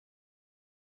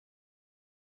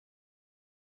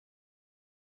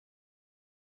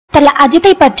தல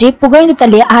அஜித்தை பற்றி புகழ்ந்து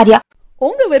தள்ளிய ஆர்யா.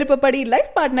 உங்க விருப்பப்படி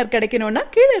லைஃப் பார்ட்னர் கிடைக்கணும்னா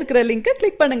கீழே இருக்கிற லிங்கை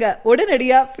கிளிக் பண்ணுங்க.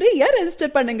 உடனடியா ஃப்ரீயா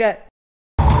ரெஜிஸ்டர் பண்ணுங்க.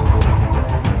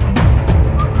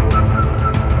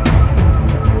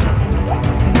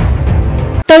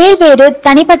 தொழில் வேறு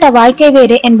தனிப்பட்ட வாழ்க்கை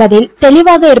வேறு என்பதில்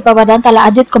தெளிவாக இருப்பவர் தான் தல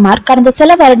அஜித் குமார். கடந்த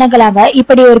சில வருடங்களாக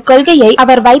இப்படி ஒரு கொள்கையை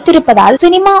அவர் வைத்திருப்பதால்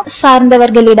சினிமா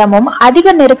சார்ந்தவர்களிடமும்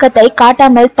அதிக நெருக்கத்தை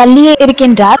காட்டாமல் தள்ளியே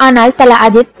இருக்கின்றார். ஆனால் தல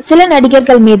அஜித் சில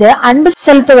நடிகர்கள் மீது அன்பு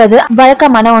செலுத்துவது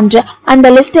வழக்கமான ஒன்று.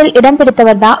 அந்த லிஸ்டில் இடம்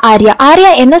பிடித்தவர் தான் ஆர்யா.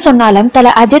 ஆர்யா என்ன சொன்னாலும்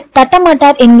தல அஜித்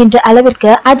தட்டமாட்டார் என்கின்ற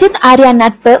அளவிற்கு அஜித் ஆர்யா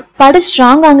நட்பு படு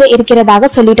ஸ்ட்ராங்காக இருக்கிறதாக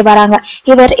சொல்லிட்டு வராங்க.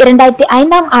 இவர்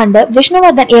 2005ஆம் ஆண்டு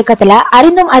விஷ்ணுவர்தன் இயக்கத்துல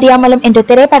அறிந்தும் அறியாமலும் என்ற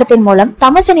திரைப்படத்தின் மூலம்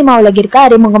தமிழ் சினிமா உலகிற்கு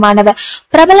அறிமுகமானவர்.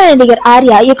 பிரபல நடிகர்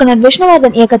ஆர்யா இயக்குனர்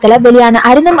விஷ்ணுவர்தன் இயக்கத்துல வெளியான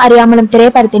அறிந்தும் அறியாமலும்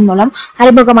திரைப்படத்தின் மூலம்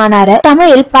அறிமுகமானார்.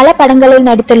 தமிழில் பல படங்களில்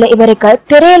நடித்துள்ள இவருக்கு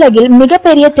திரையுலகில்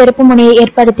மிகப்பெரிய திருப்பு முனையை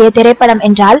ஏற்படுத்திய திரைப்படம்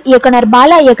என்றால் இயக்குனர்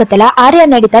பாலா இயக்கத்துல ஆர்யா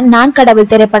நடித்த நான் கடவுள்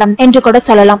திரைப்படம் என்று கூட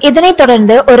சொல்லலாம். இதனைத்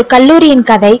தொடர்ந்து ஒரு கல்லூரியின்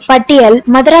கதை, பட்டியல்,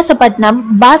 மதராசப்பட்டினம்,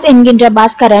 பாஸ் என்கின்ற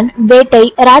பாஸ்கரன், வேட்டை,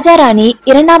 ராஜாராணி,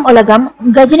 இரண்டாம் உலகம்,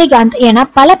 கஜினிகாந்த் என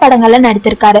பல படங்கள்ல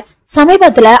நடித்திருக்காரு.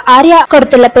 சமீபத்துல ஆர்யா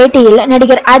கொடுத்துள்ள பேட்டியில்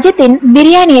நடிகர் அஜித்தின்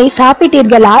பிரியாணியை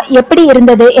சாப்பிட்டீர்களா, எப்படி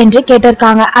இருந்தது என்று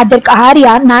கேட்டிருக்காங்க. அதற்கு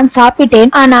ஆர்யா, நான்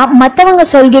சாப்பிட்டேன், ஆனா மத்தவங்க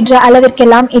சொல்கின்ற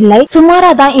அளவிற்கெல்லாம் இல்லை,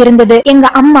 சுமாரா தான் இருந்தது, எங்க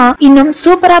அம்மா இன்னும்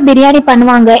சூப்பரா பிரியாணி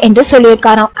பண்ணுவாங்க என்று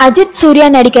சொல்லியிருக்காராம். அஜித் சூர்யா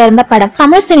நடிக்க இருந்த படம்.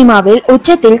 தமிழ் சினிமாவில்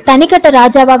உச்சத்தில் தனிக்கட்ட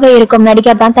ராஜாவாக இருக்கும்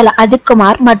நடிகர் தான் தல அஜித்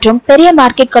குமார் மற்றும் பெரிய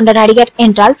மார்க்கெட் கொண்ட நடிகர்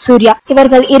என்றால் சூர்யா.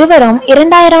 இவர்கள் இருவரும்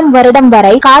 2000 வருடம்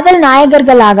வரை காதல்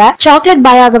நாயகர்களாக சாக்லேட்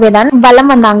பாயாகவே தான்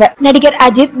வலம் வந்தாங்க. நடிகர்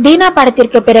அஜித் தீனா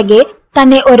படத்திற்கு பிறகு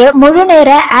தன்னை ஒரு முழு நேர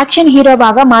ஆக்ஷன்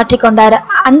ஹீரோவாக மாற்றிக்கொண்டார்.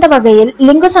 அந்த வகையில்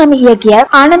லிங்குசாமி இயக்கிய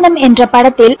ஆனந்தம் என்ற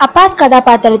படத்தில் அப்பாஸ்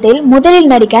கதாபாத்திரத்தில் முதலில்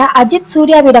நடிக்க அஜித்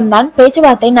சூர்யாவிடம் தான்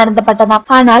பேச்சுவார்த்தை நடத்தப்பட்டதாம்.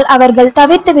 ஆனால் அவர்கள்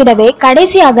தவிர்த்து விடவே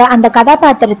கடைசியாக அந்த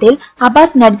கதாபாத்திரத்தில்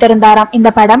அப்பாஸ் நடித்திருந்தாராம்.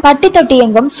 இந்த படம் பட்டி தொட்டி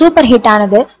எங்கும் சூப்பர் ஹிட்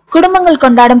ஆனது, குடும்பங்கள்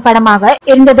கொண்டாடும் படமாக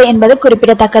இருந்தது என்பது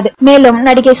குறிப்பிடத்தக்கது. மேலும்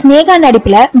நடிகை ஸ்னேகா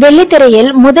நடிப்புல வெள்ளித்திரையில்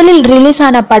முதலில் ரிலீஸ்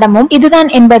ஆன படமும் இதுதான்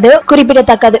என்பது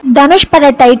குறிப்பிடத்தக்கது. தனுஷ் பட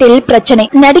டைட்டில் பிரச்சனை.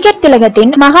 நடிகர்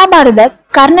திலகத்தின் மகாபாரத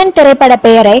கர்ணன் திரைப்பட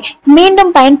பெயரை மீண்டும்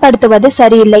பயன்படுத்துவது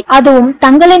சரியில்லை, அதுவும்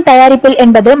தங்களின் தயாரிப்பில்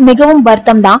என்பது மிகவும்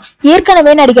வருத்தம் தான்.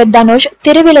 ஏற்கனவே நடிகர் தனுஷ்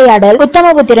திருவிளையாடல்,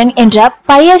 உத்தமபுத்திரன் என்ற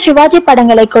பழைய சிவாஜி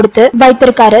படங்களை கொடுத்து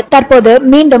வைத்திருக்காரு. தற்போது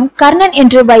மீண்டும் கர்ணன்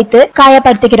என்று வைத்து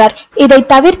காயப்படுத்துகிறார். இதை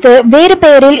தவிர்த்து வேறு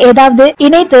பெயரில் ஏதாவது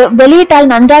இணைத்து வெளியிட்டால்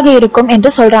நன்றாக இருக்கும்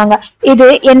என்று சொல்றாங்க. இது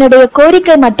என்னுடைய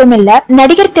கோரிக்கை மட்டுமில்ல,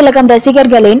 நடிகர் திலகம்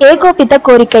ரசிகர்களின் ஏகோபித்த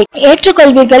கோரிக்கை,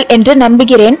 ஏற்றுக்கொள்வீர்கள் என்று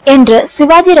நம்புகிறேன் என்று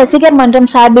சிவாஜி ரசிகர்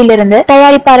மன்றம் சார்பில் இருந்து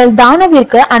தயாரிப்பாளர்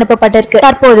தானுவிற்கு அனுப்பப்பட்டிருக்கு.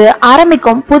 தற்போது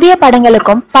ஆரம்பிக்கும் புதிய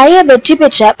படங்களுக்கும் பழைய வெற்றி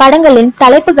பெற்ற படங்களின்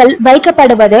தலைப்புகள்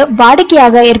வைக்கப்படுவது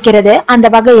வாடிக்கையாக இருக்கிறது. அந்த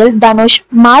வகையில் தனுஷ்,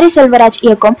 மாரி செல்வராஜ்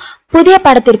இயக்கும் புதிய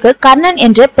படத்திற்கு கர்ணன்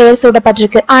என்று பெயர்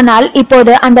சூட்டப்பட்டிருக்கு. ஆனால்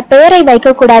இப்போது அந்த பெயரை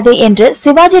வைக்க கூடாது என்று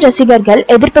சிவாஜி ரசிகர்கள்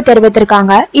எதிர்ப்பு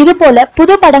தெரிவித்திருக்காங்க. இது போல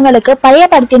புது படங்களுக்கு பழைய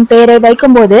படத்தின் பெயரை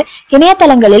வைக்கும் போது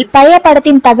இணையதளங்களில் பழைய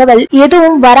படத்தின் தகவல்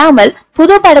எதுவும் வராமல்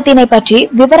புது படத்தினை பற்றி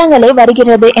விவரங்களே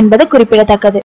வருகிறது என்பது குறிப்பிடத்தக்கது.